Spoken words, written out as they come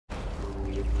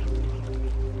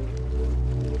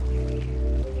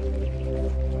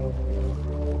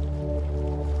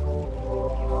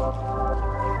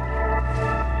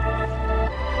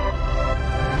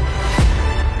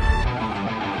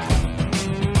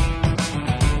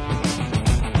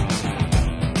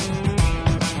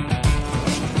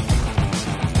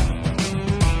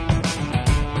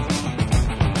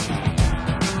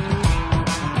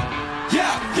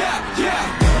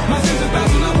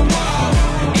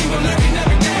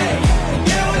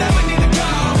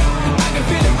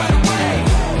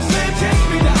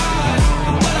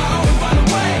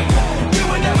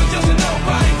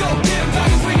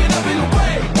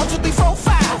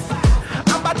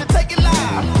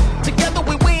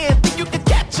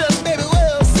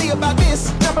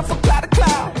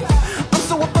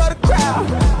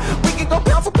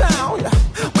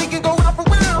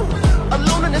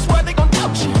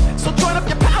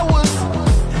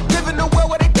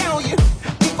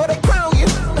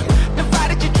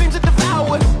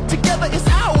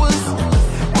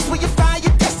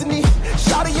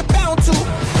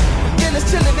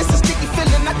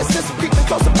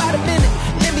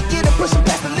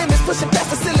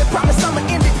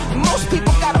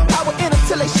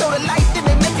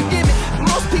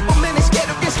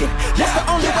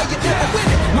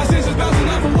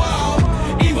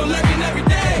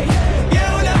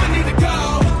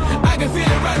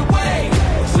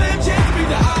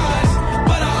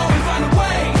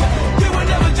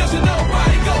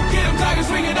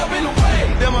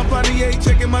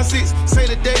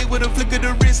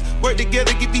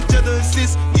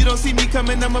see me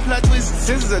coming, I'ma plot twist.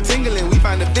 Senses are tingling, we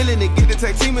find a villain and get the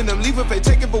tag team and them leave a fake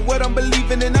taking for what I'm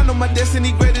believing in. I know my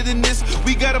destiny greater than this.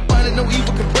 We got a bond and no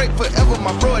evil can break forever,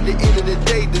 my bro. At the end of the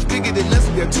day, this bigger than us,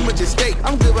 we got too much at stake.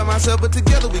 I'm good by myself, but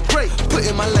together we great.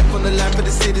 Putting my life on the line for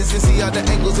the citizens, see all the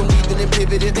angles I'm weaving and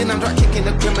pivoting. Then I'm dry kicking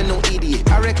a criminal idiot.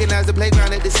 I recognize the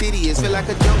playground that the city is. Feel like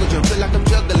a jungle drum, feel like I'm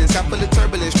juggling. Sky full of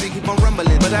turbulence, street keep on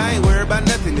rumbling. But I ain't worried about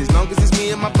nothing, as long as it's me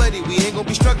and my buddy, we ain't gonna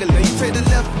be struggling. Now you take the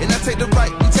left and I take the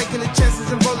right, we taking the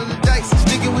chances and rolling the dice.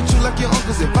 Sticking with you like your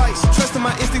uncle's advice. Trusting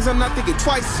my instincts, I'm not thinking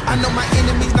twice. I know my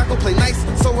enemies not gonna play nice,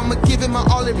 so I'ma give it my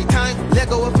all every time. Let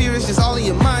go of fear, it's just all in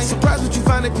your mind. Surprise what you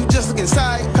find if you just look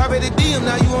inside. Carpe the diem,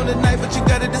 now you on the knife, but you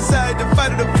gotta decide to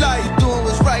fight or to fly. You doing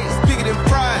what's right, it's bigger than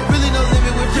pride. Really no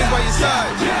limit with friends by your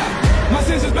side. My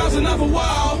senses bouncing off a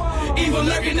wall, evil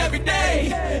lurking every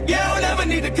day. Yeah, I don't ever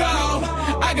need to call,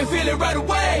 I can feel it right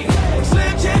away.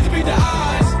 Slim chance to beat the odds.